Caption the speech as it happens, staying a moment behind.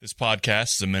This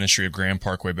podcast is a ministry of Grand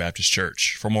Parkway Baptist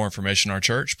Church. For more information on our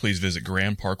church, please visit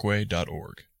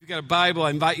grandparkway.org. If you've got a Bible,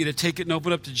 I invite you to take it and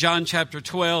open up to John chapter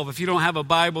 12. If you don't have a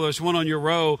Bible, there's one on your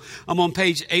row. I'm on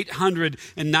page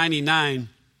 899.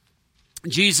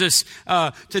 Jesus,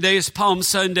 today is Palm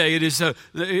Sunday. It's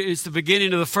the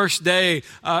beginning of the first day,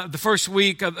 the first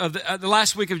week of the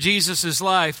last week of Jesus'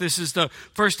 life. This is the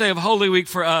first day of Holy Week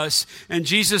for us. And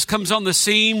Jesus comes on the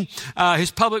scene,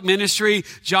 his public ministry.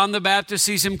 John the Baptist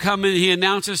sees him coming. He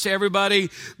announces to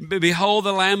everybody, behold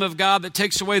the Lamb of God that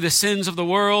takes away the sins of the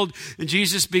world. And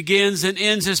Jesus begins and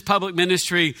ends his public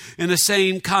ministry in the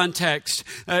same context.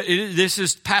 This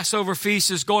is Passover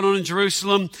feast is going on in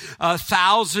Jerusalem.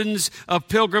 Thousands of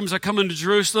pilgrims are coming to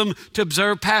Jerusalem to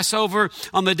observe Passover.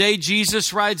 On the day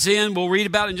Jesus rides in, we'll read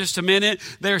about it in just a minute,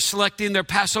 they're selecting their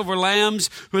Passover lambs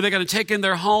who they're going to take in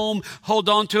their home, hold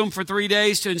on to them for 3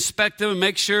 days to inspect them and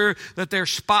make sure that they're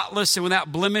spotless and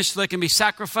without blemish so they can be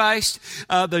sacrificed.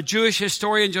 The Jewish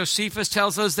historian Josephus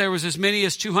tells us there was as many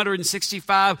as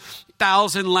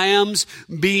 265,000 lambs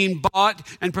being bought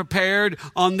and prepared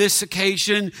on this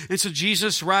occasion. And so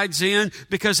Jesus rides in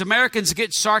because Americans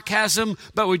get sarcasm,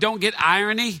 but we don't get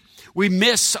irony. We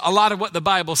miss a lot of what the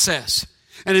Bible says.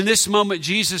 And in this moment,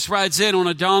 Jesus rides in on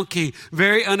a donkey,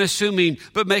 very unassuming,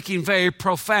 but making very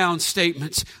profound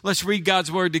statements. Let's read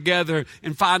God's word together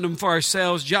and find them for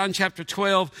ourselves. John chapter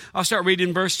 12, I'll start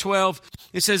reading verse 12.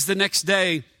 It says, the next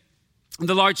day,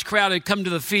 the large crowd had come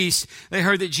to the feast. They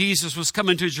heard that Jesus was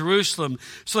coming to Jerusalem.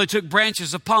 So they took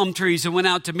branches of palm trees and went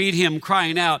out to meet him,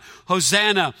 crying out,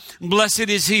 Hosanna, blessed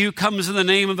is he who comes in the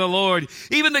name of the Lord,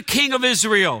 even the King of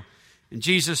Israel. And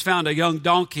Jesus found a young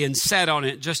donkey and sat on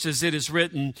it, just as it is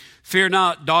written, fear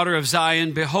not, daughter of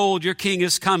Zion, behold, your king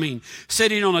is coming,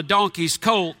 sitting on a donkey's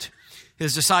colt.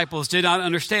 His disciples did not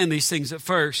understand these things at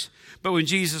first. But when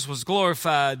Jesus was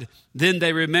glorified, then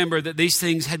they remembered that these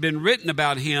things had been written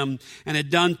about him and had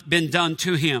been done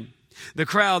to him. The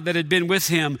crowd that had been with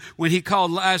him when he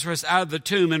called Lazarus out of the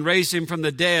tomb and raised him from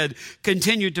the dead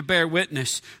continued to bear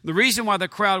witness. The reason why the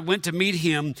crowd went to meet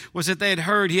him was that they had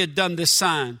heard he had done this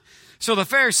sign. So the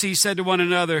Pharisees said to one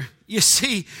another, you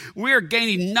see, we are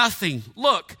gaining nothing.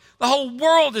 Look, the whole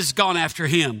world has gone after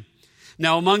him.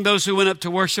 Now, among those who went up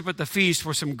to worship at the feast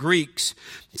were some Greeks.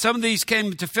 Some of these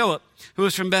came to Philip, who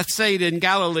was from Bethsaida in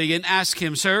Galilee, and asked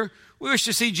him, Sir, we wish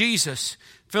to see Jesus.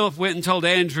 Philip went and told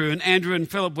Andrew, and Andrew and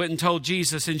Philip went and told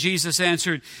Jesus. And Jesus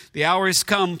answered, the hour is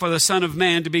come for the Son of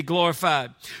Man to be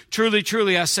glorified. Truly,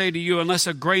 truly, I say to you, unless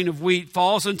a grain of wheat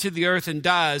falls into the earth and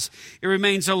dies, it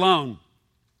remains alone.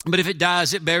 But if it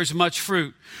dies, it bears much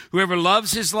fruit. Whoever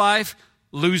loves his life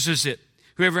loses it.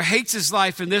 Whoever hates his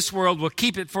life in this world will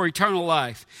keep it for eternal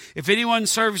life. If anyone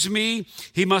serves me,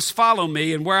 he must follow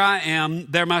me, and where I am,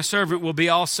 there my servant will be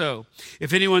also.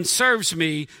 If anyone serves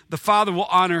me, the Father will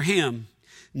honor him.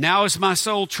 Now is my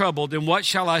soul troubled, and what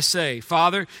shall I say?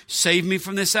 Father, save me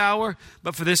from this hour,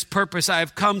 but for this purpose I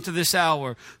have come to this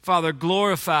hour. Father,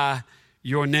 glorify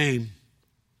your name.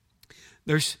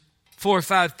 There's 4 or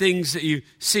 5 things that you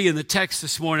see in the text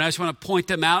this morning. I just want to point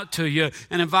them out to you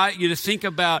and invite you to think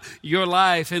about your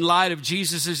life in light of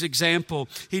Jesus' example.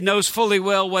 He knows fully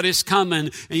well what is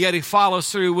coming, and yet he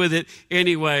follows through with it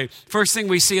anyway. First thing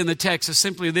we see in the text is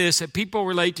simply this, that people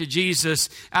relate to Jesus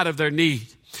out of their need.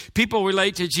 People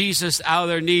relate to Jesus out of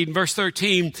their need. In verse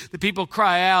 13, the people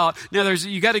cry out. Now,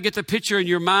 you got to get the picture in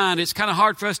your mind. It's kind of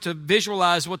hard for us to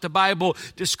visualize what the Bible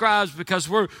describes because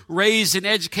we're raised and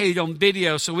educated on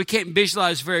video, so we can't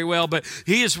visualize very well. But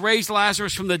he has raised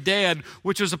Lazarus from the dead,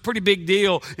 which was a pretty big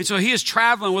deal. And so he is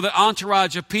traveling with an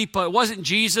entourage of people. It wasn't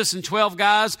Jesus and 12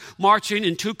 guys marching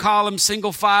in 2 columns,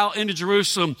 single file into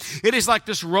Jerusalem. It is like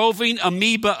this roving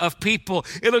amoeba of people.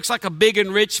 It looks like a Big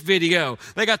and Rich video.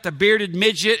 They got the bearded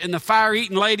midget and the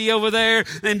fire-eating lady over there,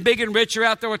 and Big and Rich are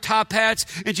out there with top hats,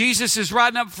 and Jesus is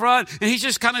riding up front, and he's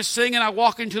just kind of singing. I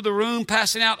walk into the room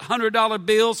passing out $100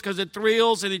 bills because it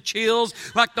thrills and it chills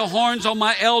like the horns on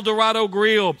my El Dorado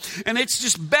grill, and it's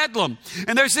just bedlam.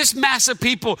 And there's this mass of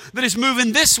people that is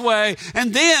moving this way,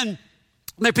 and then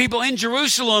there are people in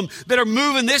Jerusalem that are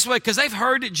moving this way because they've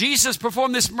heard that Jesus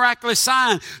performed this miraculous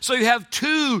sign. So you have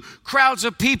 2 crowds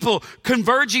of people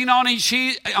converging on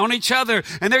each other,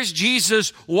 and there's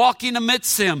Jesus walking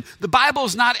amidst them. The Bible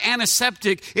is not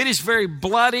antiseptic. It is very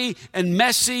bloody and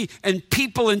messy and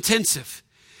people intensive.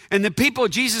 And the people,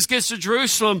 Jesus gets to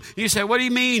Jerusalem, you say, what do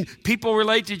you mean people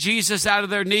relate to Jesus out of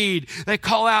their need? They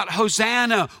call out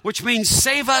Hosanna, which means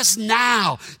save us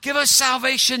now. Give us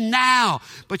salvation now.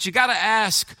 But you got to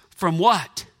ask, from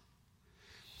what?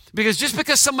 Because just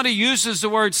because somebody uses the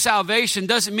word salvation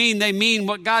doesn't mean they mean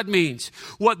what God means.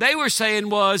 What they were saying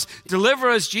was, deliver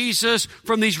us, Jesus,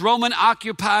 from these Roman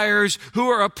occupiers who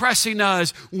are oppressing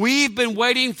us. We've been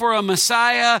waiting for a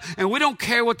Messiah, and we don't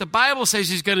care what the Bible says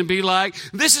he's going to be like.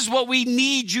 This is what we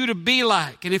need you to be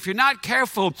like. And if you're not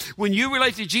careful, when you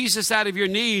relate to Jesus out of your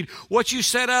need, what you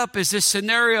set up is this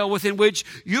scenario within which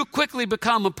you quickly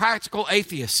become a practical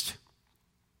atheist.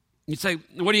 You say,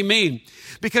 what do you mean?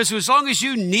 Because as long as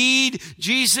you need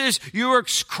Jesus, you are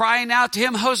crying out to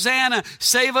him, Hosanna,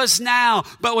 save us now.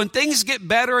 But when things get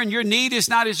better and your need is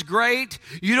not as great,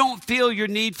 you don't feel your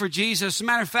need for Jesus. As a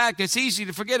matter of fact, it's easy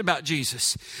to forget about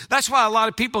Jesus. That's why a lot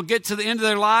of people get to the end of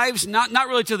their lives, not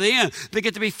really to the end. They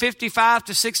get to be 55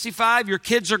 to 65, your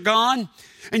kids are gone.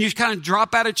 And you kind of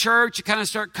drop out of church. You kind of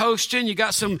start coasting. You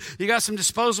got some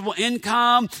disposable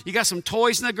income. You got some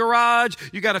toys in the garage.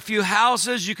 You got a few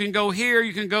houses. You can go here.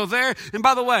 You can go there. And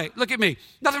by the way, look at me.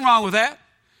 Nothing wrong with that.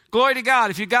 Glory to God.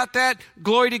 If you got that,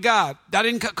 glory to God. I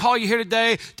didn't call you here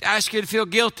today to ask you to feel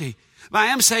guilty. But I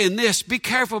am saying this, be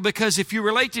careful, because if you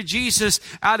relate to Jesus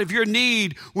out of your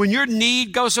need, when your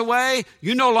need goes away,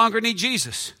 you no longer need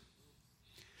Jesus.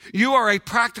 You are a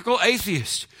practical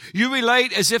atheist. You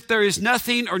relate as if there is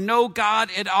nothing or no God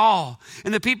at all.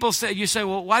 And the people say, you say,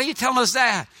 well, why are you telling us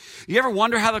that? You ever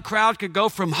wonder how the crowd could go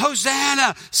from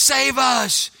Hosanna, save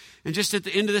us, and just at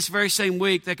the end of this very same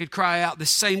week, they could cry out, the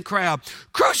same crowd,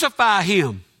 crucify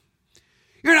him.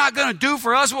 You're not going to do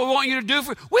for us what we want you to do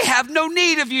for. We have no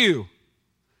need of you.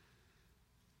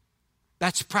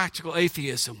 That's practical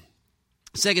atheism.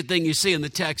 Second thing you see in the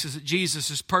text is that Jesus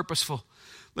is purposeful.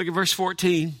 Look at verse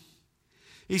 14.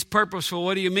 He's purposeful.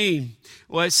 What do you mean?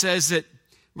 Well, it says that,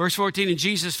 verse 14, and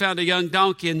Jesus found a young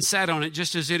donkey and sat on it,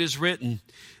 just as it is written.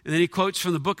 And then he quotes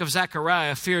from the book of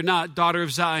Zechariah, fear not, daughter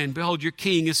of Zion. Behold, your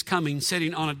king is coming,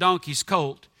 sitting on a donkey's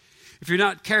colt. If you're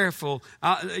not careful,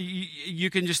 you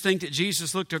can just think that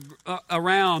Jesus looked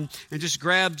around and just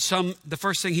grabbed the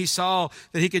first thing he saw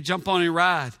that he could jump on and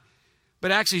ride.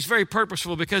 But actually, it's very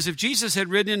purposeful, because if Jesus had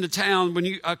ridden into town,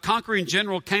 when a conquering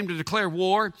general came to declare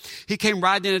war, he came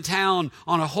riding into town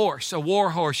on a horse, a war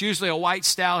horse, usually a white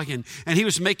stallion, and he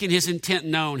was making his intent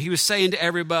known. He was saying to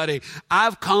everybody,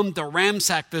 I've come to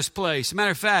ransack this place. As a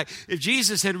matter of fact, if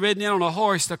Jesus had ridden in on a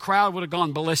horse, the crowd would have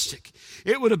gone ballistic.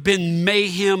 It would have been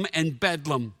mayhem and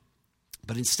bedlam.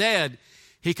 But instead,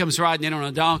 he comes riding in on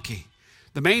a donkey.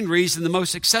 The main reason, the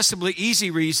most accessibly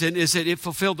easy reason, is that it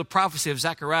fulfilled the prophecy of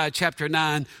Zechariah chapter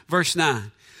 9, verse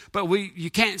 9. But you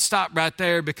can't stop right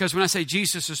there, because when I say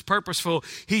Jesus is purposeful,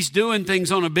 he's doing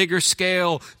things on a bigger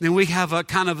scale than we have a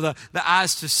kind of the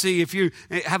eyes to see. If you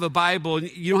have a Bible,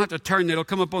 you don't have to turn it, it'll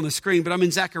come up on the screen, but I'm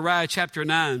in Zechariah chapter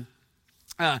 9.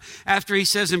 After he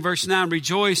says in verse 9,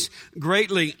 rejoice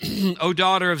greatly, O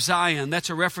daughter of Zion. That's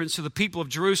a reference to the people of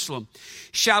Jerusalem.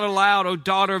 Shout aloud, O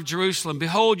daughter of Jerusalem.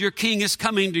 Behold, your king is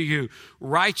coming to you.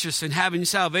 Righteous and having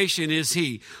salvation is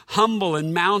he. Humble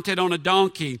and mounted on a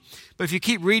donkey. But if you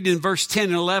keep reading in verse 10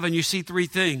 and 11, you see three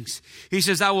things. He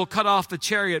says, I will cut off the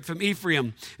chariot from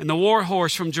Ephraim and the war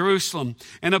horse from Jerusalem.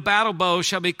 And a battle bow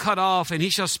shall be cut off, and he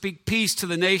shall speak peace to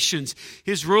the nations.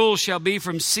 His rule shall be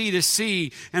from sea to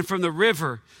sea and from the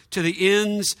river to the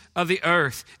ends of the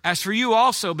earth. As for you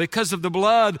also, because of the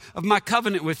blood of my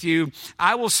covenant with you,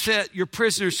 I will set your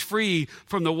prisoners free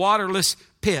from the waterless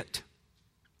pit.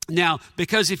 Now,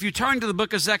 because if you turn to the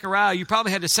book of Zechariah, you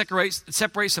probably had to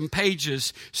separate some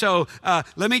pages. So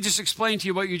let me just explain to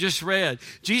you what you just read.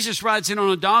 Jesus rides in on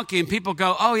a donkey, and people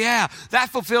go, oh yeah, that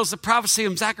fulfills the prophecy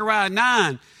of Zechariah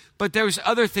 9. But there's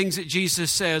other things that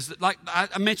Jesus says. Like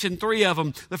I mentioned three of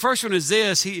them. The first one is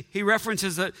this. He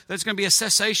references that there's going to be a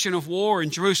cessation of war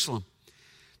in Jerusalem.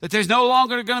 That there's no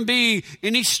longer going to be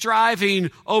any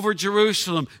striving over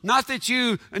Jerusalem. Not that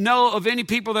you know of any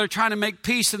people that are trying to make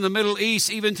peace in the Middle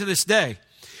East even to this day.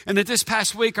 And that this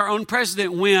past week our own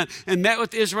president went and met with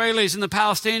the Israelis and the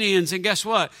Palestinians, and guess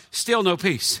what? Still no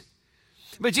peace.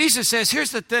 But Jesus says,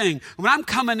 here's the thing. When I'm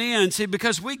coming in, see,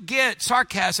 because we get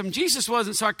sarcasm, Jesus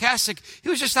wasn't sarcastic. He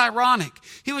was just ironic.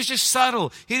 He was just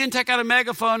subtle. He didn't take out a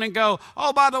megaphone and go,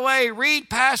 oh, by the way,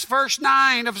 read past verse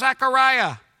 9 of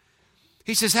Zechariah.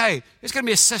 He says, hey, it's going to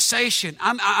be a cessation.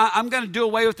 I'm going to do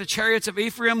away with the chariots of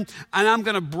Ephraim, and I'm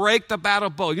going to break the battle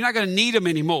bow. You're not going to need them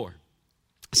anymore.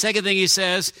 Second thing he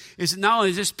says is that not only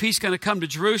is this peace going to come to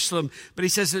Jerusalem, but he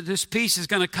says that this peace is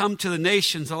going to come to the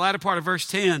nations. The latter part of verse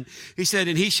 10, he said,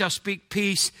 and he shall speak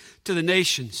peace to the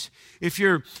nations. If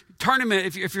your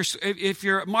tournament, if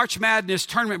your March Madness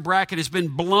tournament bracket has been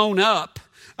blown up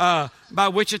by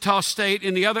Wichita State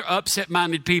and the other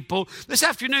upset-minded people. This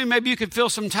afternoon, maybe you could fill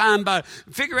some time by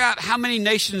figure out how many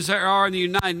nations there are in the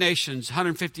United Nations.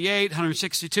 158,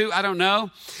 162, I don't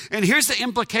know. And here's the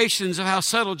implications of how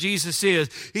subtle Jesus is.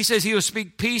 He says he will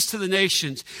speak peace to the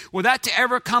nations. Were that to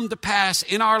ever come to pass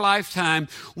in our lifetime,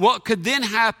 what could then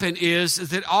happen is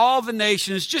that all the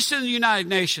nations, just in the United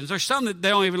Nations, there's some that they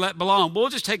don't even let belong. We'll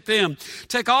just take them,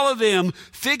 take all of them,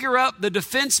 figure up the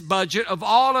defense budget of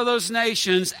all of those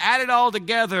nations, add it all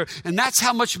together, and that's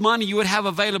how much money you would have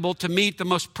available to meet the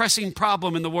most pressing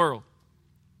problem in the world.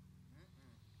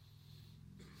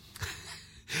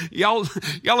 Y'all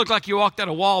look like you walked out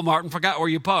of Walmart and forgot where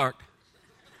you parked.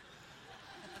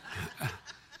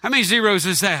 How many zeros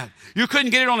is that? You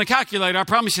couldn't get it on the calculator, I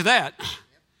promise you that.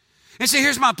 And see,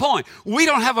 here's my point. We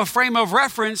don't have a frame of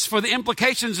reference for the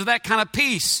implications of that kind of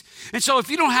peace. And so if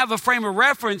you don't have a frame of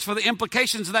reference for the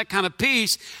implications of that kind of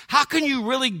peace, how can you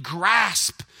really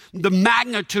grasp the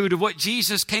magnitude of what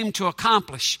Jesus came to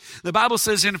accomplish? The Bible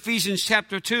says in Ephesians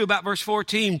chapter 2, about verse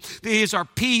 14, that he is our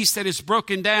peace that has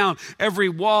broken down every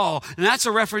wall. And that's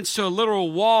a reference to a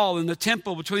literal wall in the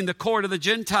temple between the court of the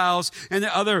Gentiles and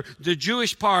the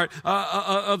Jewish part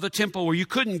of the temple where you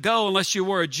couldn't go unless you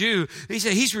were a Jew. He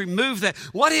said he's removed that.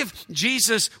 What if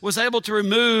Jesus was able to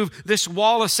remove this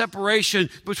wall of separation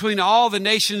between all the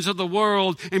nations of the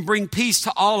world and bring peace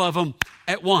to all of them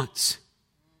at once?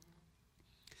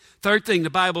 Third thing the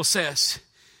Bible says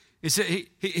is that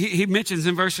he mentions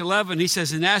in verse 11, he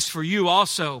says, and as for you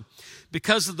also,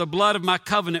 because of the blood of my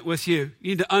covenant with you.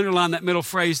 You need to underline that middle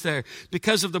phrase there.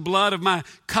 Because of the blood of my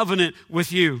covenant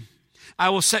with you, I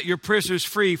will set your prisoners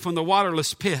free from the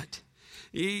waterless pit.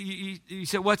 You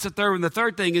said, what's the third one? The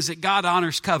third thing is that God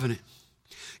honors covenant.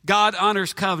 God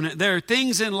honors covenant. There are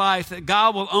things in life that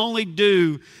God will only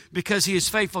do because he is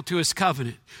faithful to his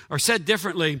covenant. Or said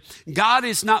differently, God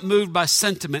is not moved by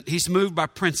sentiment. He's moved by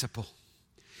principle.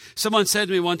 Someone said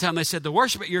to me one time, they said, the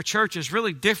worship at your church is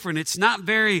really different. It's not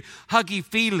very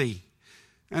huggy-feely.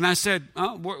 And I said,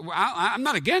 I'm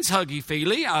not against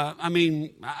huggy-feely.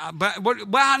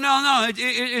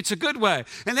 It's a good way.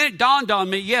 And then it dawned on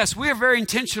me, yes, we are very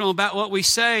intentional about what we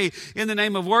say in the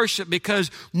name of worship because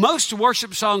most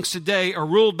worship songs today are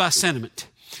ruled by sentiment.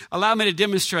 Allow me to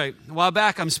demonstrate. A while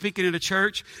back, I'm speaking at a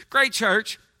church, great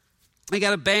church. They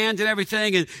got a band and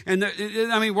everything, and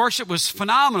worship was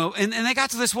phenomenal. And they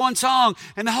got to this one song,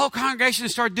 and the whole congregation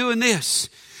started doing this.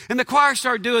 And the choir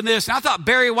started doing this, and I thought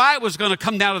Barry White was going to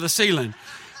come down to the ceiling.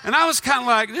 And I was kind of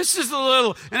like, this is a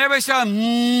little, and everybody started,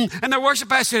 and the worship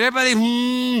pastor said, everybody,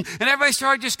 and everybody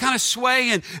started just kind of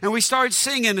swaying, and we started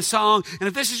singing the song. And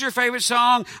if this is your favorite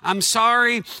song, I'm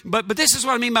sorry, but this is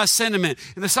what I mean by sentiment.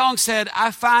 And the song said, I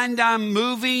find I'm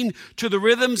moving to the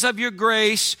rhythms of your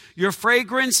grace. Your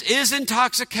fragrance is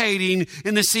intoxicating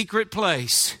in the secret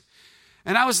place.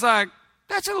 And I was like,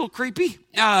 that's a little creepy.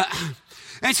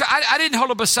 And so I didn't hold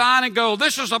up a sign and go,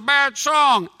 this is a bad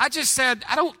song. I just said,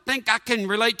 I don't think I can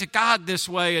relate to God this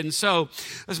way. And so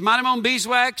I was minding my own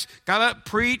beeswax, got up,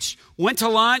 preached, went to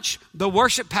lunch. The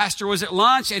worship pastor was at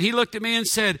lunch, and he looked at me and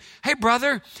said, hey,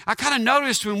 brother, I kind of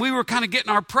noticed when we were kind of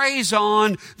getting our praise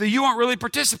on that you weren't really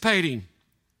participating.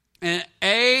 And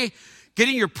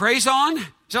getting your praise on? Is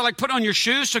that like putting on your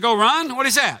shoes to go run? What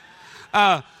is that?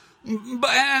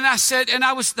 And I said, and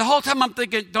I was, the whole time I'm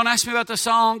thinking, don't ask me about the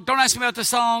song. Don't ask me about the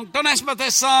song. Don't ask me about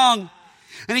that song.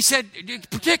 And he said,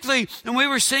 particularly, and we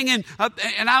were singing,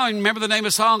 and I don't remember the name of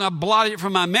the song. I blotted it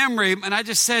from my memory. And I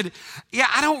just said, yeah,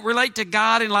 I don't relate to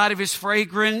God in light of his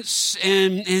fragrance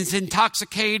and it's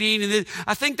intoxicating. And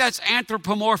I think that's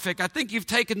anthropomorphic. I think you've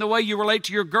taken the way you relate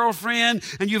to your girlfriend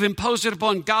and you've imposed it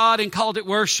upon God and called it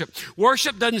worship.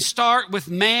 Worship doesn't start with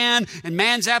man and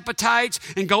man's appetites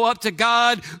and go up to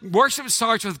God. Worship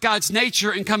starts with God's nature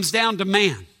and comes down to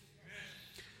man.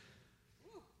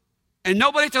 And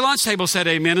nobody at the lunch table said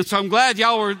amen, and so I'm glad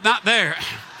y'all were not there.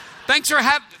 Thanks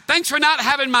for not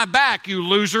having my back, you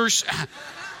losers. And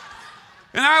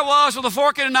there I was with a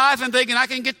fork and a knife and thinking, I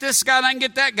can get this guy and I can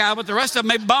get that guy, but the rest of them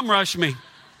may bum rush me.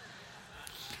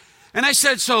 And they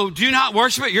said, so do you not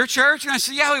worship at your church? And I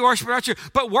said, yeah, we worship at our church.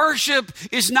 But worship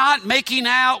is not making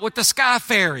out with the sky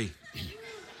fairy.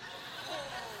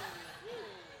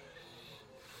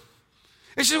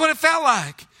 This is what it felt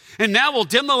like. And now we'll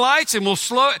dim the lights and we'll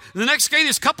slow it. The next gate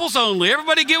is couples only.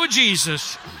 Everybody get with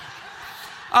Jesus.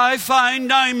 I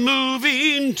find I'm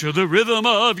moving to the rhythm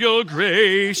of your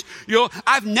grace.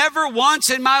 I've never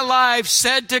once in my life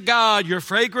said to God, your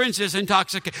fragrance is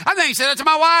intoxicating. I think he said that to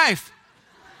my wife.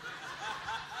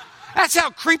 That's how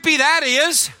creepy that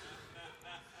is.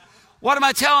 What am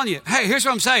I telling you? Hey, here's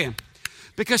what I'm saying.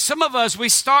 Because some of us, we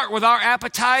start with our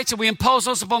appetites and we impose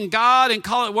those upon God and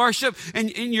call it worship. And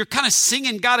you're kind of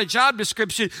singing God a job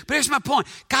description. But here's my point.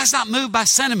 God's not moved by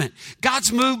sentiment.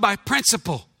 God's moved by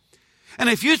principle. And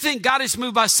if you think God is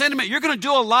moved by sentiment, you're going to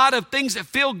do a lot of things that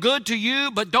feel good to you,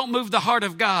 but don't move the heart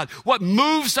of God. What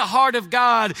moves the heart of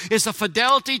God is a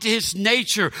fidelity to his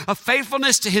nature, a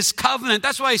faithfulness to his covenant.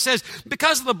 That's why he says,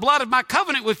 because of the blood of my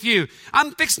covenant with you,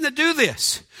 I'm fixing to do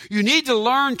this. You need to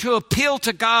learn to appeal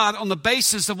to God on the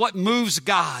basis of what moves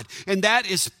God. And that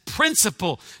is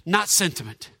principle, not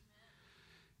sentiment.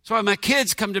 So my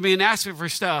kids come to me and ask me for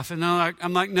stuff, and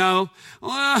I'm like, no.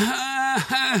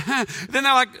 Then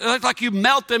they're like you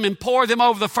melt them and pour them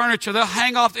over the furniture. They'll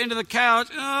hang off the end of the couch.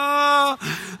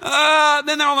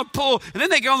 Then they're on the pool, and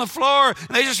then they get on the floor, and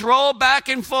they just roll back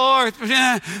and forth.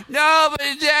 No,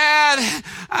 but Dad,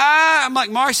 I'm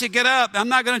like, Marcy, get up. I'm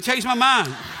not going to change my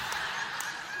mind.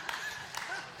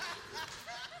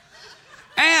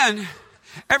 And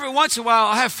every once in a while,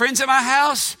 I have friends at my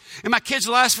house, and my kids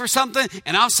will ask for something,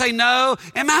 and I'll say no.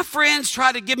 And my friends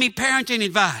try to give me parenting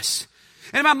advice.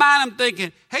 And in my mind, I'm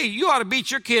thinking, hey, you ought to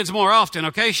beat your kids more often,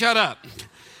 okay? Shut up.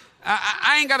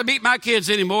 I ain't got to beat my kids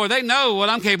anymore. They know what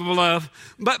I'm capable of.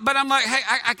 But I'm like, hey,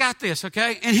 I got this,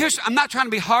 okay? And I'm not trying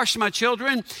to be harsh to my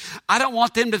children. I don't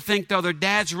want them to think, though, their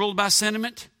dad's ruled by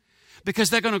sentiment.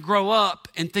 Because they're going to grow up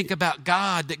and think about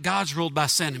God, that God's ruled by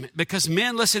sentiment. Because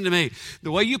men, listen to me, the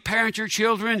way you parent your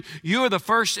children, you are the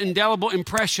first indelible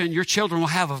impression your children will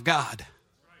have of God.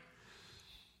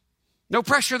 No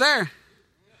pressure there.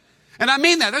 And I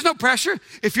mean that. There's no pressure.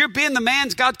 If you're being the man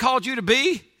God called you to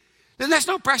be, then that's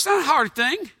no pressure. It's not a hard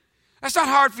thing. That's not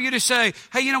hard for you to say,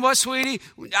 hey, you know what, sweetie?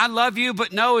 I love you,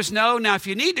 but no is no. Now, if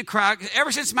you need to cry,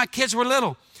 ever since my kids were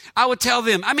little, I would tell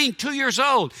them, 2 years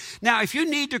old. Now, if you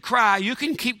need to cry, you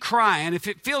can keep crying if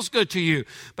it feels good to you.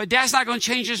 But Dad's not going to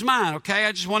change his mind, okay?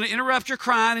 I just want to interrupt your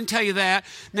crying and tell you that.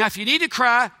 Now, if you need to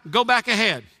cry, go back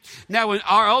ahead. Now, when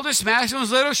our oldest, Maxine,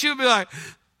 was little, she would be like,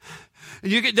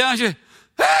 and you get done, she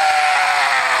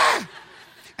ah!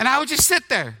 And I would just sit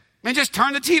there and just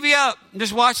turn the TV up and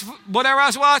just watch whatever I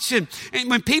was watching. And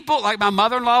when people, like my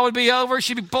mother-in-law would be over,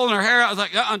 she'd be pulling her hair out. I was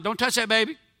like, don't touch that,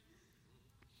 baby.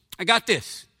 I got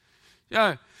this.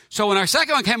 So when our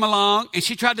second one came along and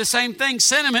she tried the same thing,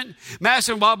 sentiment,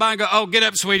 Madison would walk by and go, oh, get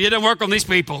up, sweetie. It doesn't work on these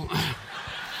people.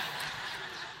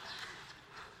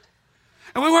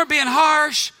 And we weren't being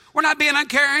harsh. We're not being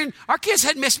uncaring. Our kids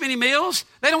hadn't missed many meals.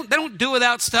 They don't do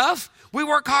without stuff. We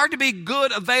work hard to be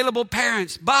good, available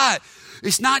parents. But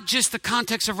it's not just the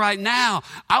context of right now.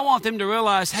 I want them to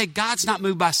realize, hey, God's not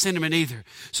moved by sentiment either.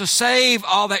 So save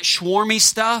all that swarmy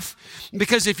stuff.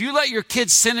 Because if you let your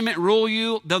kids' sentiment rule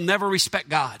you, they'll never respect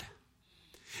God.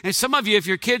 And some of you, if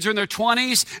your kids are in their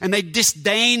 20s and they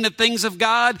disdain the things of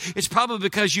God, it's probably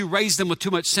because you raised them with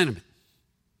too much sentiment.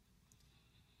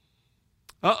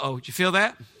 Did you feel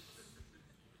that?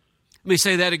 Let me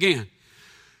say that again.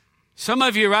 Some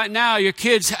of you right now, your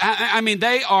kids,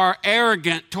 they are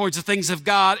arrogant towards the things of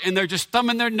God, and they're just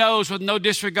thumbing their nose with no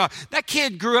disregard. That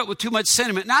kid grew up with too much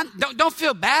sentiment. Now, don't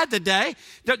feel bad today.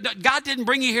 God didn't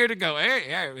bring you here to go,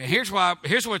 hey, here's what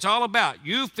it's all about.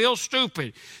 You feel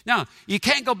stupid. No, you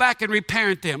can't go back and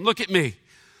reparent them. Look at me.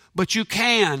 But you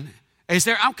can. I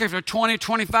don't care if they're 20,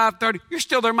 25, 30, you're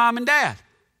still their mom and dad.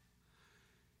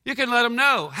 You can let them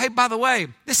know, hey, by the way,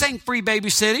 this ain't free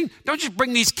babysitting. Don't just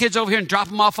bring these kids over here and drop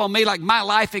them off on me like my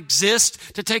life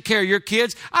exists to take care of your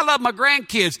kids. I love my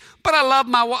grandkids, but I love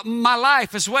my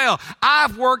life as well.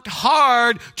 I've worked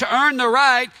hard to earn the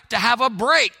right to have a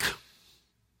break.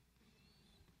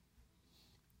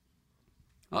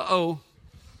 Woo,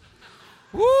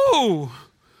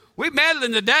 we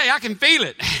meddling today. I can feel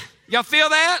it. Y'all feel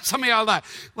that? Some of y'all are like,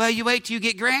 well, you wait till you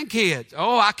get grandkids.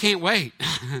 Oh, I can't wait.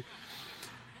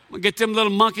 We'll get them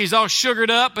little monkeys all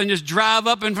sugared up and just drive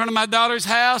up in front of my daughter's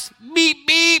house. Beep,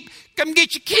 beep, come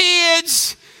get your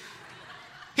kids.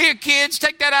 Here, kids,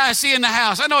 take that IC in the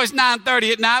house. I know it's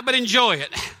 9:30 at night, but enjoy it.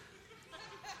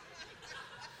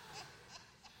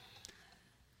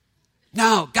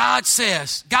 No, God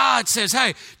says,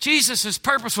 hey, Jesus is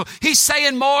purposeful. He's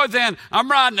saying more than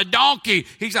I'm riding a donkey.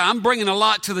 He's saying, I'm bringing a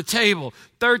lot to the table.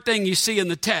 Third thing you see in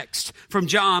the text from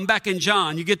John, back in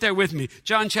John, you get there with me.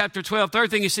 John chapter 12,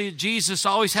 third thing you see, Jesus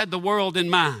always had the world in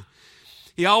mind.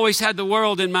 He always had the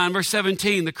world in mind. Verse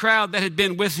 17, the crowd that had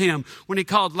been with him when he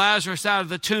called Lazarus out of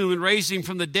the tomb and raised him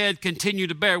from the dead continued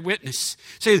to bear witness.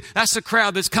 See, that's the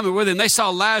crowd that's coming with him. They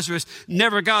saw Lazarus,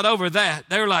 never got over that.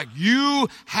 They were like, you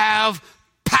have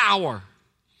power.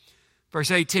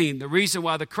 Verse 18, the reason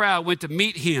why the crowd went to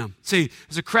meet him. See,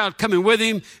 there's a crowd coming with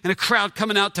him and a crowd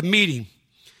coming out to meet him.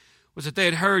 was that they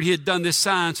had heard he had done this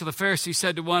sign. So the Pharisees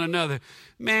said to one another,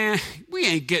 man, we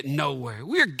ain't getting nowhere.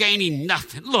 We're gaining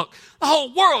nothing. Look, the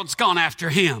whole world's gone after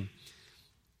him.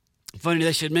 Funny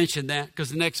they should mention that, because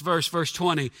the next verse, verse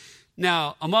 20,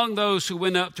 now among those who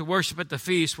went up to worship at the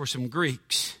feast were some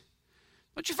Greeks.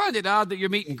 Don't you find it odd that you're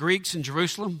meeting Greeks in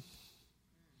Jerusalem?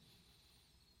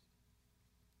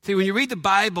 See, when you read the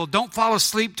Bible, don't fall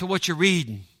asleep to what you're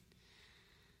reading.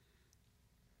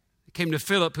 They came to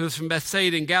Philip, who was from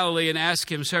Bethsaida in Galilee, and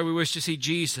asked him, sir, we wish to see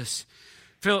Jesus.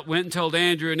 Philip went and told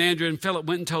Andrew, and Andrew and Philip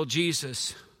went and told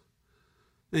Jesus.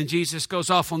 Then Jesus goes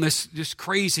off on this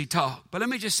crazy talk. But let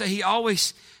me just say, he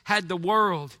always had the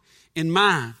world in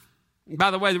mind. And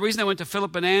by the way, the reason I went to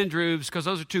Philip and Andrew is because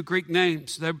those are two Greek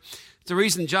names. The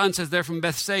reason John says they're from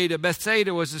Bethsaida.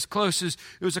 Bethsaida was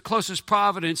the closest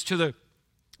province to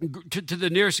the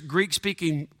nearest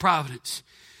Greek-speaking province.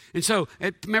 And so,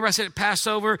 remember I said at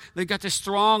Passover, they got this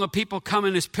throng of people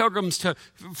coming as pilgrims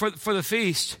for the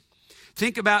feast.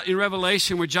 Think about in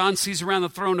Revelation where John sees around the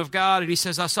throne of God and he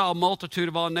says, I saw a multitude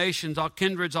of all nations, all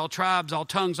kindreds, all tribes, all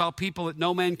tongues, all people that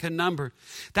no man can number.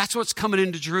 That's what's coming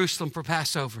into Jerusalem for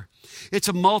Passover. It's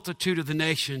a multitude of the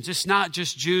nations. It's not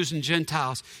just Jews and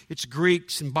Gentiles. It's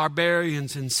Greeks and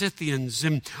barbarians and Scythians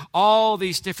and all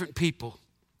these different people.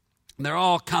 They're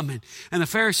all coming. And the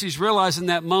Pharisees realize in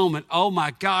that moment, oh my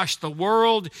gosh, the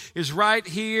world is right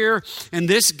here. And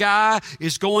this guy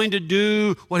is going to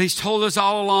do what he's told us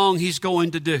all along he's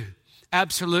going to do.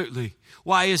 Absolutely.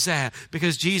 Why is that?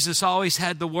 Because Jesus always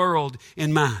had the world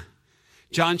in mind.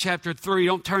 John chapter 3,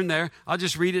 don't turn there. I'll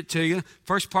just read it to you.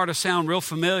 First part will sound real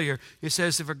familiar. It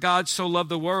says, for God so loved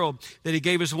the world that he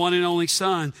gave his one and only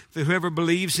son, that whoever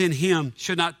believes in him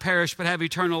should not perish but have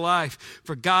eternal life.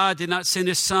 For God did not send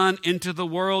his son into the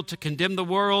world to condemn the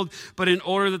world, but in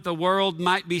order that the world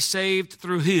might be saved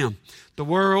through him. The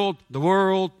world, the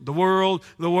world, the world,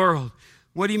 the world.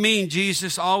 What do you mean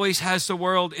Jesus always has the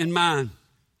world in mind?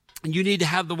 And you need to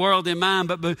have the world in mind.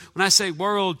 But when I say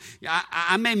world,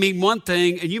 I may mean one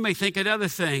thing and you may think another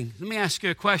thing. Let me ask you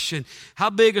a question.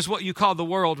 How big is what you call the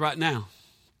world right now?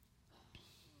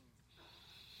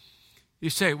 You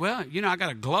say, well, I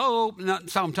got a globe.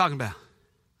 That's all I'm talking about.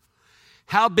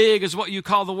 How big is what you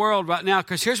call the world right now?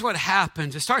 Because here's what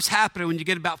happens. It starts happening when you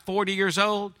get about 40 years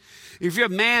old. If you're a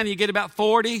man and you get about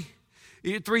 40,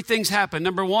 three things happen.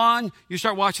 Number one, you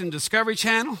start watching the Discovery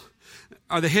Channel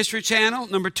or the History Channel.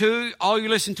 Number two, all you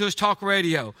listen to is talk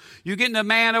radio. You getting a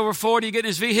man over 40, you get in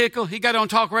his vehicle, he got on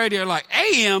talk radio like,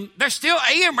 AM? There's still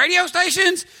AM radio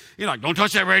stations? You're like, don't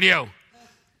touch that radio.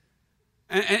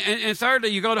 And thirdly,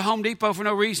 you go to Home Depot for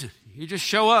no reason. You just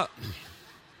show up.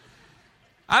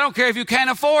 I don't care if you can't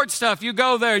afford stuff. You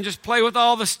go there and just play with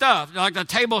all the stuff. Like the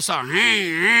table saw.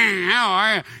 How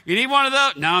are you? You need one of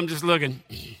those? No, I'm just looking.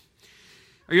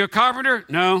 Are you a carpenter?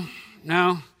 No.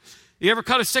 You ever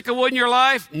cut a stick of wood in your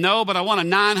life? No, but I want a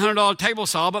 $900 table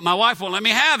saw, but my wife won't let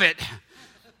me have it.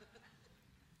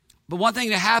 But one thing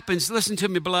that happens, listen to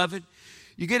me, beloved.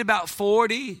 You get about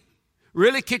 40,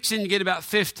 really kicks in, you get about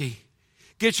 50.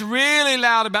 Gets really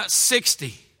loud about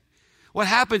 60. What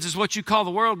happens is what you call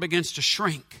the world begins to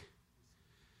shrink.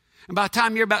 And by the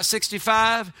time you're about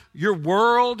 65, your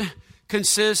world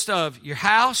consists of your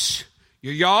house,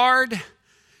 your yard,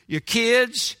 your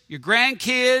kids, your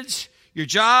grandkids, your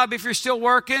job if you're still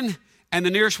working, and the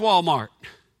nearest Walmart.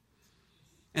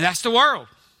 And that's the world.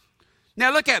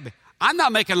 Now look at me. I'm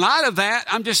not making light of that.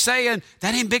 I'm just saying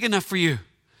that ain't big enough for you.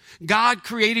 God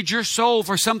created your soul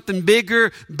for something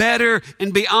bigger, better,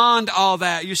 and beyond all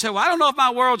that. You say, well, I don't know if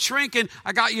my world's shrinking.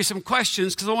 I got you some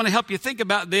questions because I want to help you think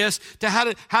about this, to how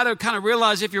to kind of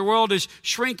realize if your world is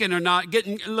shrinking or not,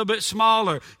 getting a little bit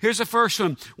smaller. Here's the first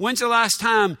one. When's the last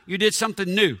time you did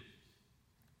something new?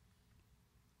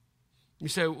 You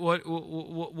say, what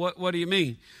do you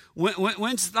mean?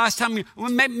 When's the last time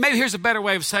maybe here's a better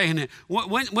way of saying it.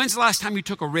 When's the last time you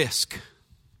took a risk?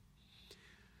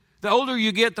 The older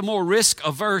you get, the more risk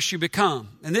averse you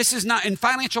become. And this is not, in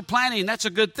financial planning, that's a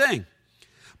good thing.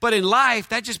 But in life,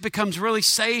 that just becomes really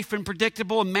safe and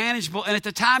predictable and manageable. And at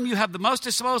the time you have the most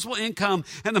disposable income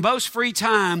and the most free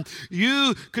time,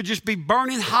 you could just be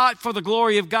burning hot for the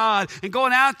glory of God. And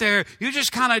going out there, you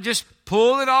just kind of just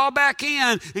pull it all back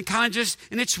in and kind of just,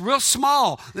 and it's real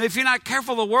small. And if you're not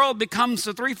careful, the world becomes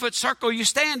the 3-foot circle you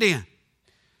stand in.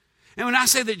 And when I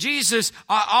say that Jesus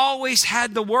always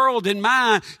had the world in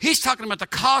mind, he's talking about the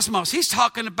cosmos. He's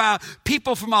talking about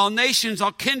people from all nations,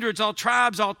 all kindreds, all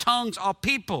tribes, all tongues, all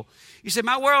people. You say,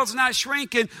 my world's not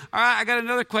shrinking. All right, I got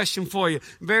another question for you.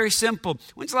 Very simple.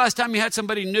 When's the last time you had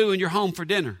somebody new in your home for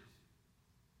dinner?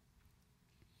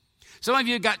 Some of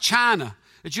you got china.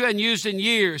 that you hadn't used in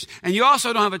years. And you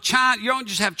also don't have a china. You don't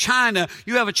just have china.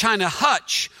 You have a china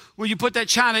hutch where you put that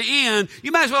china in.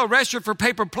 You might as well register for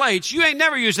paper plates. You ain't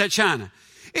never used that china.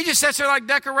 It just sits there like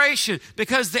decoration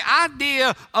because the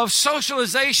idea of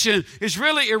socialization is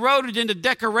really eroded into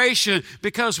decoration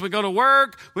because we go to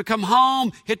work, we come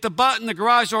home, hit the button, the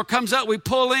garage door comes up, we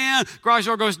pull in, garage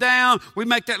door goes down, we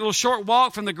make that little short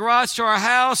walk from the garage to our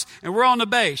house, and we're on the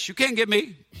base. You can't get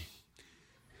me.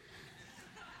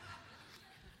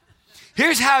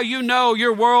 Here's how you know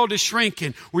your world is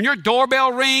shrinking. When your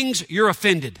doorbell rings, you're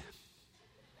offended.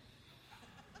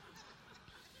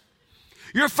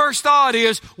 Your first thought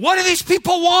is, what do these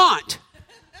people want?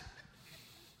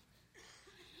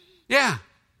 Yeah.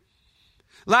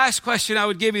 Last question I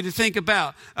would give you to think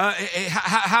about.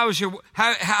 How's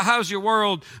your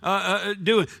world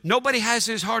doing? Nobody has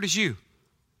it as hard as you.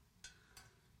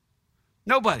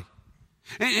 Nobody.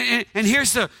 And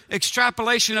here's the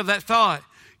extrapolation of that thought.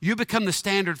 You become the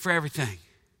standard for everything.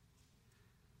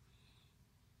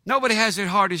 Nobody has it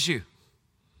hard as you.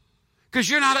 Because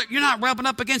you're not rubbing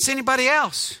up against anybody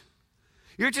else.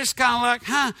 You're just kind of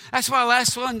like, that's why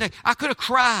last Sunday, I could have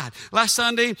cried. Last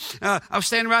Sunday, I was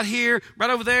standing right here,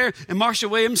 right over there, and Marcia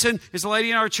Williamson is a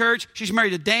lady in our church. She's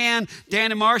married to Dan.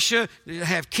 Dan and Marcia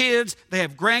have kids. They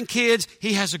have grandkids.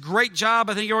 He has a great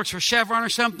job. I think he works for Chevron or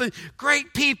something.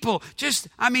 Great people.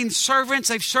 Servants.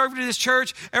 They've served in this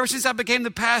church ever since I became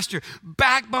the pastor.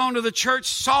 Backbone of the church,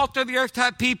 salt of the earth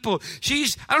type people.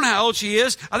 I don't know how old she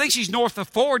is. I think she's north of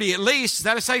 40 at least. Is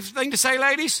that a safe thing to say,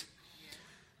 ladies?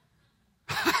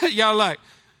 Y'all like,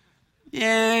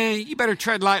 yeah, you better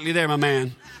tread lightly there, my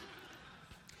man.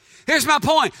 Here's my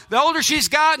point. The older she's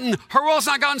gotten, her world's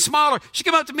not gotten smaller. She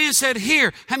came up to me and said,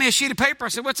 here, hand me a sheet of paper. I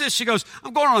said, what's this? She goes,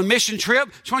 I'm going on a mission trip.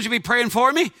 She wants you to be praying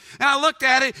for me. And I looked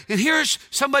at it, and here's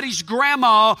somebody's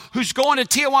grandma who's going to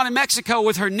Tijuana, Mexico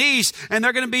with her niece, and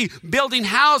they're going to be building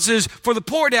houses for the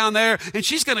poor down there, and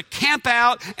she's going to camp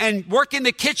out and work in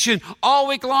the kitchen all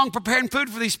week long preparing food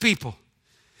for these people.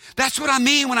 That's what I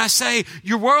mean when I say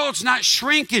your world's not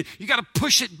shrinking. You got to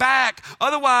push it back.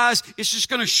 Otherwise, it's just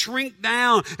going to shrink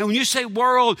down. And when you say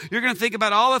world, you're going to think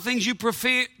about all the things you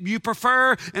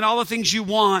prefer and all the things you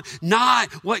want,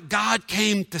 not what God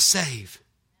came to save.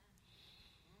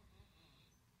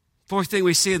 Fourth thing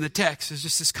we see in the text is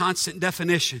just this constant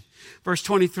definition. Verse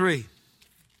 23.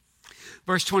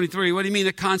 Verse 23, what do you mean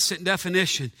a constant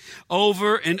definition?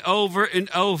 Over and over and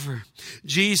over.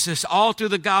 Jesus, all through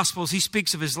the Gospels, he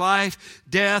speaks of his life,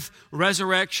 death,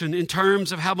 resurrection in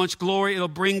terms of how much glory it'll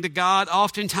bring to God.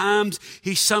 Oftentimes,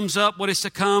 he sums up what is to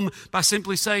come by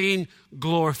simply saying,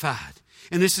 glorified.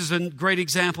 And this is a great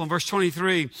example in verse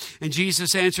 23. And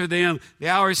Jesus answered them, the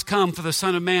hour has come for the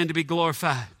Son of Man to be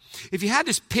glorified. If you had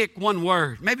to pick one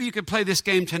word, maybe you could play this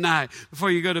game tonight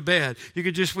before you go to bed. You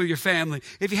could just with your family.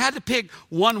 If you had to pick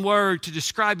one word to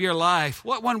describe your life,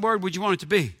 what one word would you want it to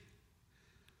be?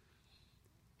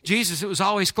 Jesus, it was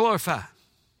always glorified.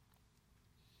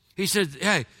 He said,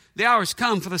 hey, the hour has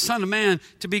come for the Son of Man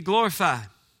to be glorified.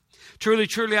 Truly,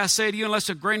 truly, I say to you, unless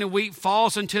a grain of wheat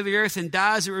falls into the earth and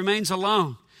dies, it remains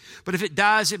alone. But if it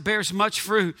dies, it bears much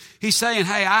fruit. He's saying,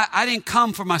 hey, I didn't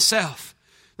come for myself.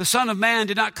 The Son of Man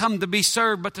did not come to be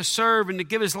served, but to serve and to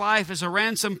give his life as a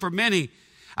ransom for many.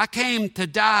 I came to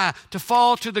die, to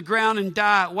fall to the ground and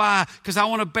die. Why? Because I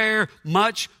want to bear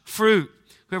much fruit.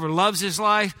 Whoever loves his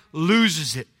life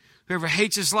loses it. Whoever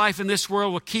hates his life in this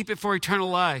world will keep it for eternal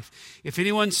life. If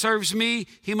anyone serves me,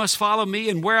 he must follow me,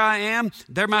 and where I am,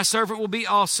 there my servant will be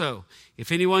also.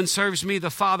 If anyone serves me,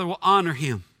 the Father will honor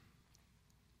him.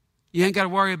 You ain't got to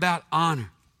worry about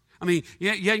honor. You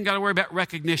ain't got to worry about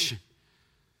recognition.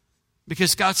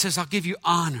 Because God says, I'll give you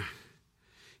honor.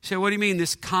 You say, what do you mean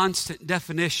this constant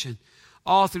definition?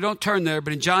 All through, don't turn there,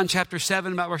 but in John chapter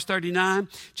 7, about verse 39,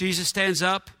 Jesus stands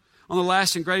up on the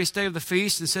last and greatest day of the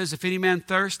feast and says, if any man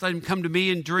thirst, let him come to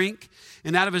me and drink.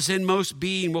 And out of his inmost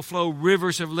being will flow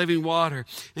rivers of living water.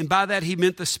 And by that he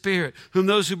meant the Spirit, whom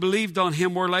those who believed on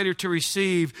him were later to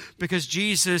receive, because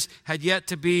Jesus had yet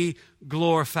to be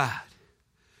glorified.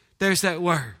 There's that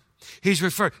word.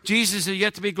 Jesus is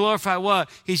yet to be glorified. What?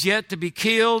 He's yet to be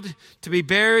killed, to be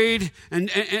buried, and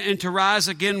to rise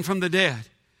again from the dead.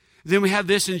 Then we have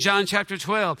this in John chapter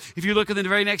 12. If you look at the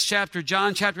very next chapter,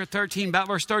 John chapter 13, about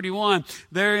verse 31,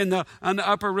 there in the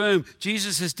upper room,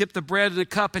 Jesus has dipped the bread in a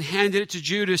cup and handed it to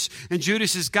Judas. And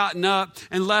Judas has gotten up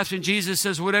and left. And Jesus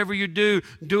says, whatever you do,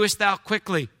 doest thou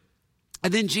quickly.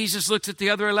 And then Jesus looks at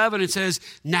the other 11 and says,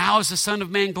 now is the Son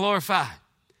of Man glorified.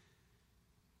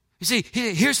 You see,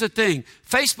 here's the thing.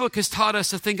 Facebook has taught us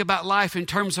to think about life in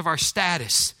terms of our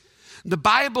status. The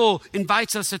Bible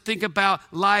invites us to think about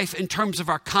life in terms of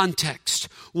our context.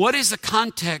 What is the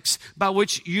context by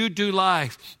which you do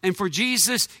life? And for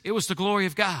Jesus, it was the glory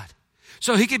of God.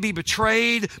 So he could be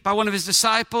betrayed by one of his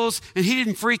disciples, and he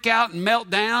didn't freak out and melt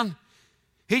down.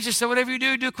 He just said, whatever you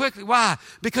do, do quickly. Why?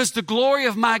 Because the glory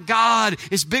of my God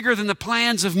is bigger than the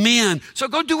plans of men. So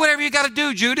go do whatever you got to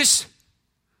do, Judas.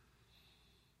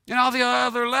 And all the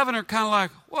other 11 are kind of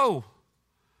like, whoa,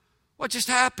 what just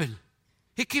happened?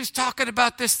 He keeps talking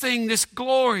about this thing, this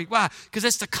glory. Why? Because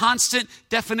it's the constant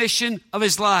definition of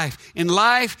his life. In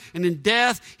life and in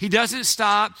death, he doesn't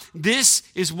stop. This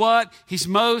is what he's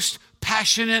most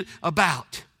passionate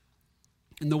about.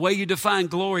 And the way you define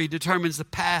glory determines the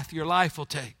path your life will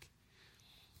take.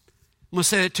 I'm going to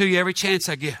say it to you every chance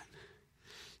I get.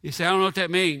 You say, I don't know what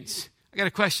that means. I got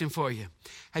a question for you.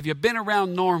 Have you been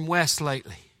around Norm West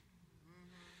lately?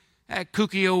 That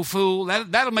kooky old fool.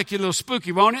 That'll make you a little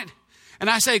spooky, won't it? And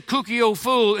I say kooky old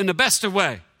fool in the best of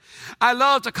way. I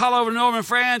love to call over to Norman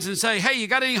friends and say, hey, you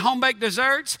got any home-baked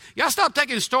desserts? Y'all stop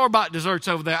taking store-bought desserts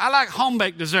over there. I like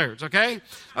home-baked desserts, okay?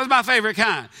 That's my favorite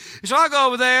kind. So I go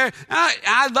over there. And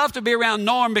I love to be around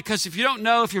Norm because if you don't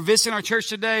know, if you're visiting our church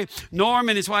today, Norm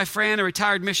and his wife Fran are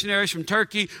retired missionaries from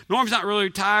Turkey. Norm's not really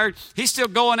retired. He's still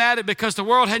going at it because the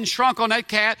world hadn't shrunk on that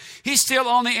cat. He's still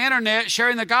on the internet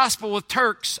sharing the gospel with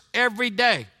Turks every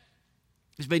day.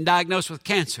 He's been diagnosed with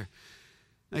cancer.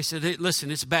 They said, hey,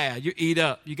 listen, it's bad. You eat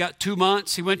up. You got 2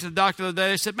 months. He went to the doctor the other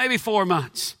day. They said, maybe 4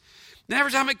 months. And every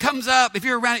time it comes up, if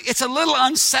you're around, it's a little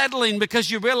unsettling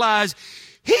because you realize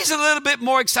he's a little bit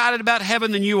more excited about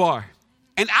heaven than you are.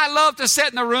 And I love to sit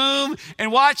in the room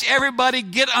and watch everybody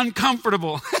get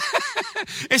uncomfortable.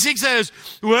 As he says,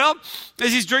 well,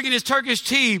 as he's drinking his Turkish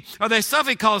tea, or the stuff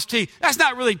he calls tea, that's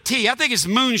not really tea. I think it's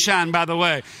moonshine, by the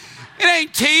way. It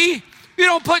ain't tea. You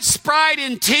don't put Sprite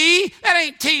in tea. That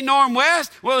ain't tea, Norm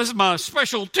West. Well, this is my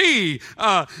special tea.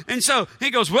 And so he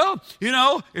goes, well, you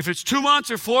know, if it's 2 months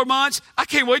or 4 months, I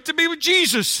can't wait to be with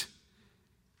Jesus.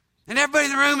 And everybody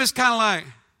in the room is kind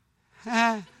of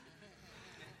like,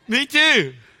 me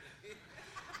too.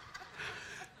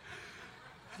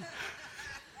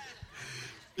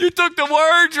 You took the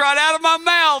words right out of my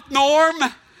mouth, Norm.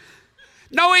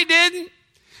 No, he didn't.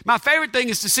 My favorite thing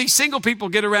is to see single people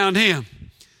get around him.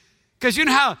 Because you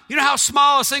know how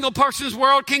small a single person's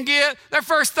world can get? Their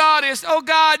first thought is, oh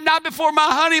God, not before my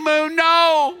honeymoon.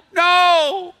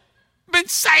 No. I've been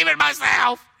saving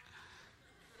myself.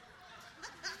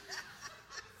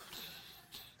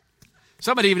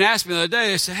 Somebody even asked me the other day,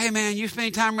 they said, hey man, you spend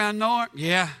any time around Norm?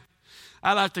 Yeah.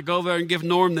 I like to go there and give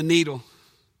Norm the needle.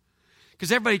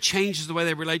 Because everybody changes the way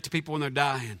they relate to people when they're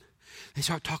dying. They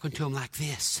start talking to them like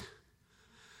this.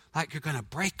 Like you're going to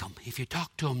break them if you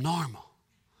talk to them normal.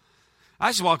 I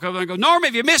just walk over and go, Norm,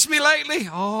 have you missed me lately?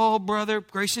 Oh, brother,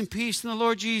 grace and peace in the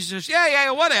Lord Jesus.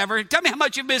 Yeah, whatever. Tell me how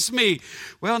much you missed me.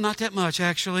 Well, not that much,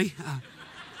 actually.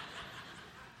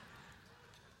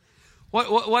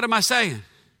 What am I saying?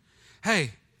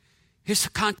 Hey, his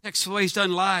context of the way he's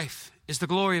done life is the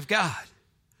glory of God.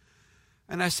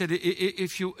 And I said,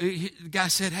 the guy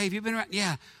said, hey, have you been around?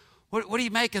 Yeah. What do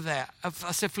you make of that?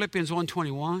 I said, Philippians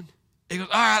 1:21. He goes,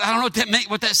 all right, I don't know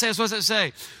what that says. What does that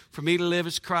say? For me to live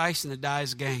is Christ and to die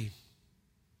is gain.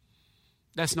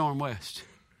 That's Norm West.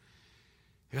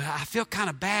 I feel kind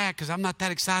of bad because I'm not that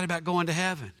excited about going to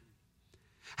heaven.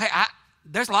 Hey,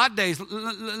 there's a lot of days,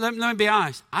 let me be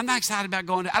honest. I'm not excited about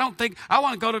going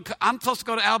to, I'm supposed to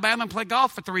go to Alabama and play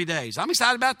golf for 3 days. I'm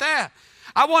excited about that.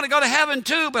 I want to go to heaven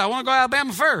too, but I want to go to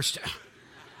Alabama first.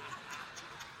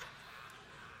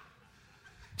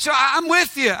 So I'm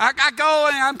with you. I go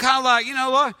and I'm kind of like, you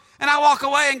know what? And I walk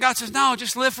away and God says, no,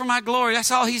 just live for my glory. That's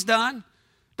all he's done.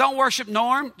 Don't worship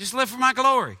Norm. Just live for my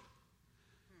glory.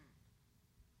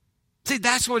 See,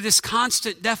 that's where this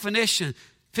constant definition.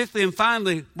 Fifthly and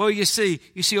finally, what do you see?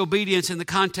 You see obedience in the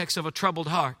context of a troubled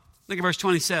heart. Look at verse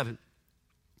 27.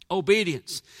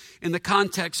 Obedience in the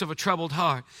context of a troubled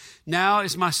heart. Now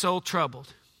is my soul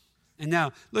troubled. And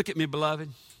now, look at me, beloved.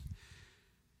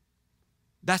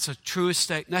 That's a truest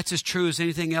statement. That's as true as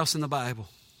anything else in the Bible.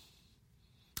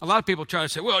 A lot of people try to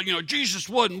say, well, you know, Jesus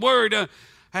wasn't worried.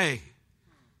 Hey,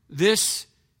 this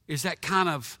is that kind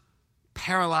of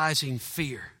paralyzing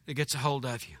fear that gets a hold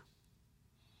of you.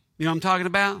 You know what I'm talking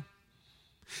about?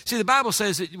 See, the Bible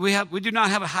says that we do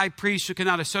not have a high priest who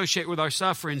cannot associate with our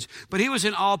sufferings, but he was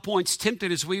in all points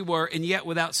tempted as we were, and yet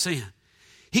without sin.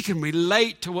 He can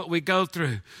relate to what we go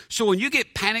through. So when you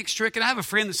get panic stricken, I have a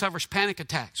friend that suffers panic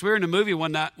attacks. We were in a movie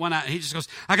one night, and he just goes,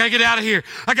 I got to get out of here.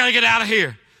 I got to get out of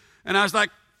here. And I was like,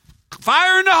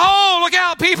 fire in the hole. Look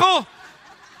out, people.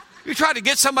 You try to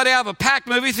get somebody out of a packed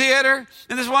movie theater,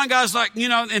 and this one guy's like,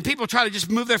 and people try to just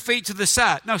move their feet to the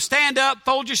side. No, stand up,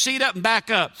 fold your seat up, and back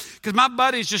up. Because my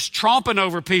buddy's just tromping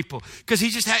over people because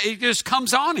it just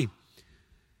comes on him.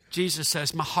 Jesus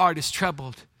says, my heart is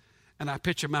troubled. And I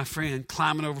picture my friend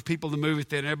climbing over people in the movie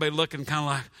theater, and everybody looking kind of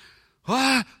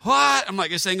like, what? I'm like,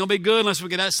 this ain't going to be good unless we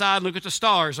get outside and look at the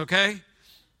stars, okay?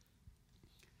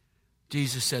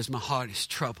 Jesus says, my heart is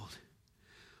troubled.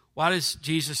 Why does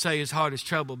Jesus say his heart is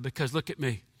troubled? Because look at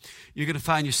me. You're going to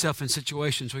find yourself in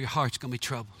situations where your heart's going to be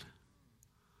troubled.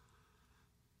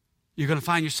 You're going to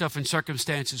find yourself in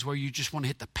circumstances where you just want to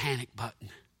hit the panic button.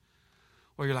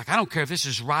 Where you're like, I don't care if this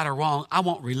is right or wrong. I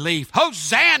want relief.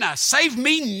 Hosanna, save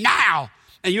me now.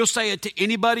 And you'll say it to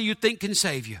anybody you think can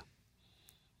save you.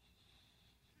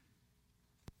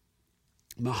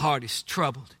 My heart is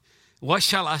troubled. What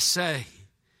shall I say?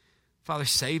 Father,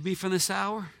 save me from this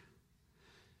hour.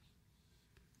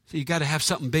 So you got to have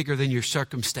something bigger than your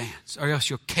circumstance, or else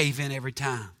you'll cave in every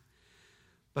time.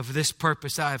 But for this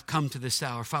purpose, I have come to this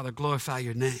hour. Father, glorify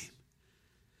your name.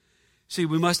 See,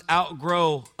 we must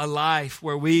outgrow a life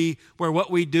where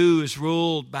what we do is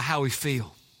ruled by how we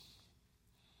feel.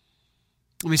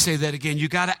 Let me say that again. You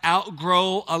got to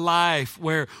outgrow a life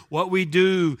where what we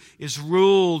do is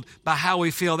ruled by how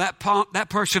we feel. That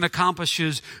person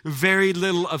accomplishes very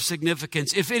little of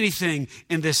significance, if anything,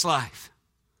 in this life.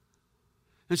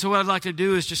 And so what I'd like to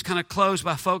do is just kind of close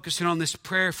by focusing on this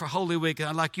prayer for Holy Week. And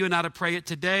I'd like you and I to pray it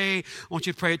today. I want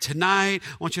you to pray it tonight.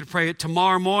 I want you to pray it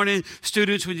tomorrow morning.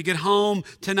 Students, when you get home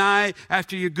tonight,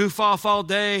 after you goof off all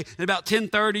day, at about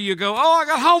 10:30, you go, I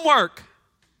got homework.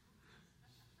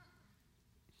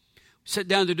 Sit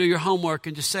down to do your homework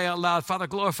and just say out loud, Father,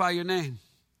 glorify your name.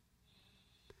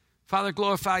 Father,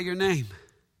 glorify your name.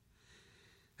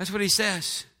 That's what he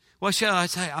says. What shall I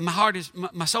say?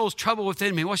 My soul is troubled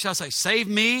within me. What shall I say? Save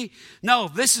me? No,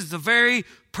 this is the very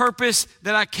purpose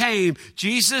that I came.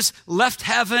 Jesus left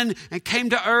heaven and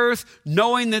came to earth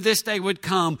knowing that this day would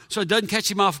come, so it doesn't catch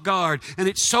him off guard. And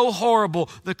it's so horrible.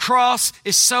 The cross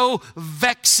is so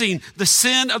vexing. The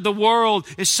sin of the world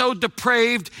is so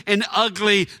depraved and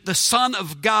ugly. The Son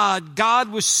of God,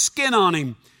 God with skin on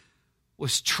him,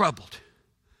 was troubled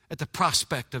at the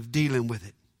prospect of dealing with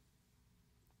it.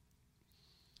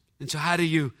 And so how do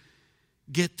you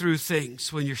get through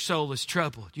things when your soul is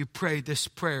troubled? You pray this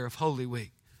prayer of Holy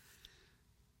Week.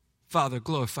 Father,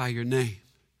 glorify your name.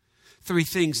 3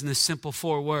 things in this simple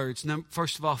 4 words.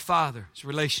 First of all, Father, it's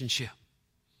relationship.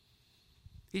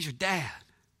 He's your dad.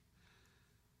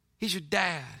 He's your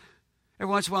dad. Every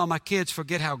once in a while, my kids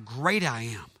forget how great I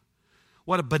am.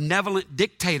 What a benevolent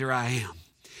dictator I am.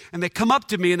 And they come up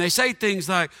to me and they say things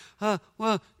like,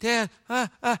 well, Dad, and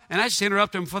I just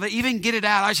interrupt them before they even get it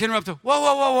out. I just interrupt them.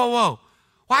 Whoa.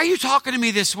 Why are you talking to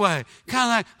me this way?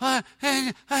 Kind of like,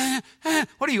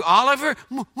 what are you, Oliver?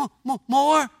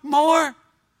 More?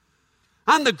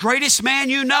 I'm the greatest man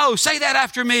you know. Say that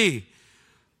after me.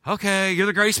 Okay, you're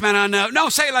the greatest man I know. No,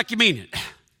 say it like you mean it.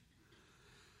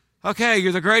 Okay,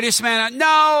 you're the greatest man.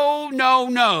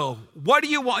 No. What do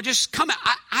you want? Just come.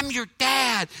 I'm your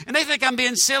dad. And they think I'm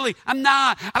being silly. I'm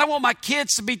not. I don't want my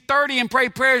kids to be 30 and pray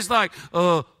prayers like,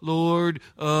 Lord,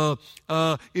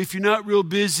 if you're not real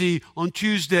busy on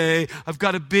Tuesday, I've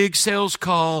got a big sales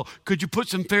call. Could you put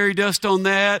some fairy dust on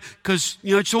that? Because, I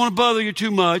just don't want to bother you too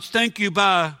much. Thank you.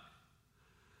 Bye.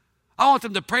 I want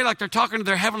them to pray like they're talking to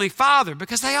their Heavenly Father,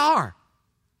 because they are.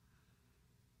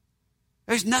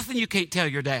 There's nothing you can't tell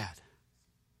your dad.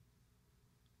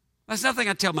 That's nothing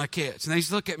I tell my kids. And they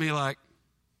just look at me like,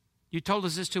 you told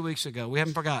us this 2 weeks ago. We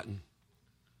haven't forgotten.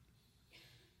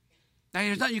 Now,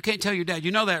 there's nothing you can't tell your dad.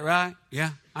 You know that, right?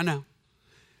 Yeah, I know.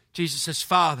 Jesus says,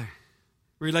 Father,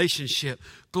 relationship,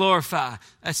 glorify.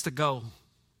 That's the goal.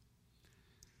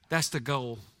 That's the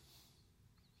goal.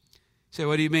 Say,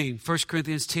 what do you mean? 1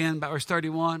 Corinthians 10, verse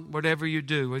 31, whatever you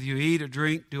do, whether you eat or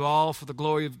drink, do all for the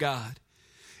glory of God.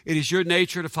 It is your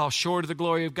nature to fall short of the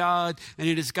glory of God, and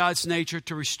it is God's nature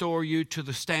to restore you to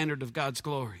the standard of God's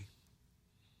glory.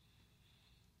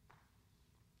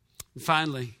 And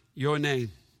finally, your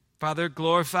name. Father,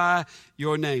 glorify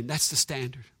your name. That's the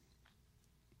standard.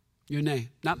 Your name,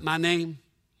 not my name.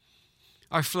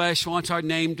 Our flesh wants our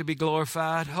name to be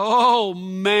glorified. Oh,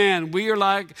 man, we are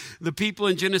like the people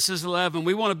in Genesis 11.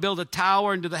 We want to build a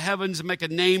tower into the heavens and make a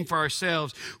name for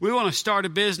ourselves. We want to start a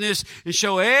business and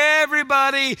show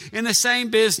everybody in the same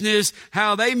business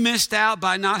how they missed out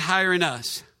by not hiring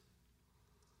us.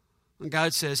 And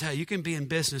God says, hey, you can be in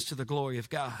business to the glory of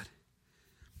God.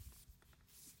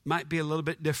 Might be a little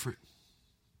bit different.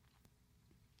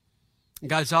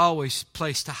 God's always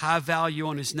placed a high value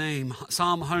on his name.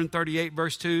 Psalm 138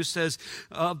 verse 2 says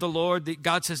of the Lord, that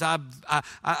God says,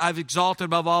 I've exalted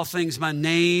above all things my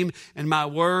name and my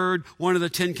word. One of the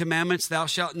 10 commandments, thou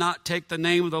shalt not take the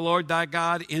name of the Lord thy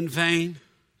God in vain.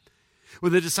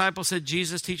 When the disciples said,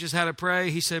 Jesus, teach us how to pray,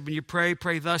 he said, when you pray,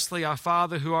 pray thusly, our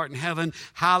Father who art in heaven,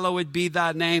 hallowed be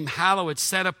thy name. Hallowed,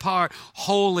 set apart,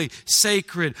 holy,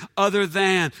 sacred, other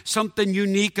than. Something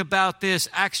unique about this.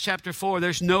 Acts chapter 4,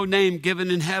 there's no name given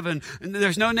in heaven.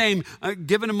 There's no name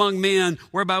given among men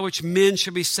whereby which men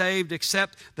should be saved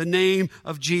except the name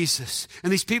of Jesus.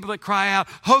 And these people that cry out,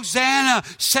 Hosanna,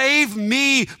 save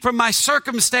me from my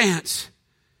circumstance.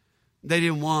 They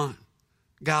didn't want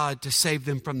God to save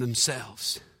them from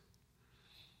themselves.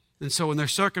 And so when their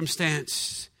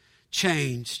circumstance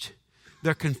changed,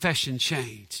 their confession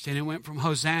changed. And it went from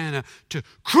Hosanna to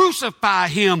crucify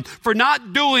him for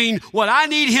not doing what I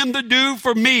need him to do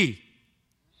for me.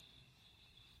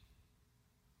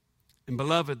 And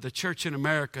beloved, the church in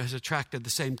America has attracted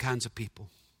the same kinds of people.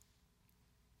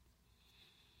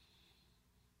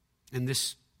 And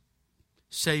this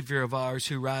Savior of ours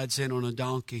who rides in on a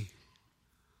donkey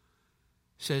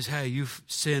says, hey, you've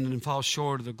sinned and fall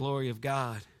short of the glory of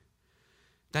God.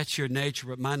 That's your nature,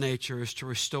 but my nature is to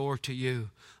restore to you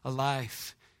a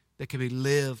life that can be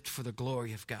lived for the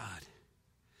glory of God.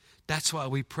 That's why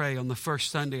we pray on the first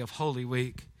Sunday of Holy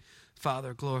Week,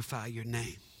 Father, glorify your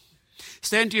name.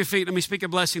 Stand to your feet. Let me speak a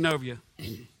blessing over you.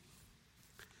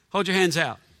 Hold your hands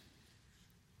out.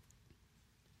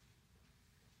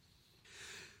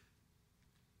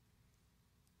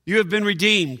 You have been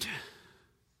redeemed,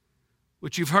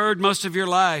 which you've heard most of your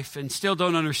life and still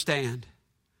don't understand.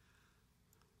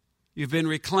 You've been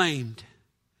reclaimed.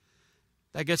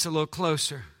 That gets a little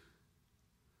closer.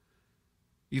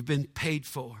 You've been paid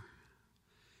for.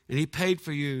 And he paid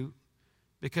for you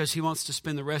because he wants to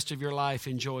spend the rest of your life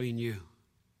enjoying you.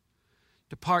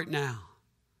 Depart now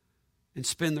and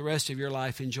spend the rest of your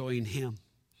life enjoying him.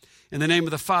 In the name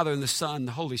of the Father and the Son and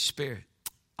the Holy Spirit.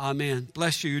 Amen.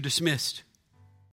 Bless you. You're dismissed.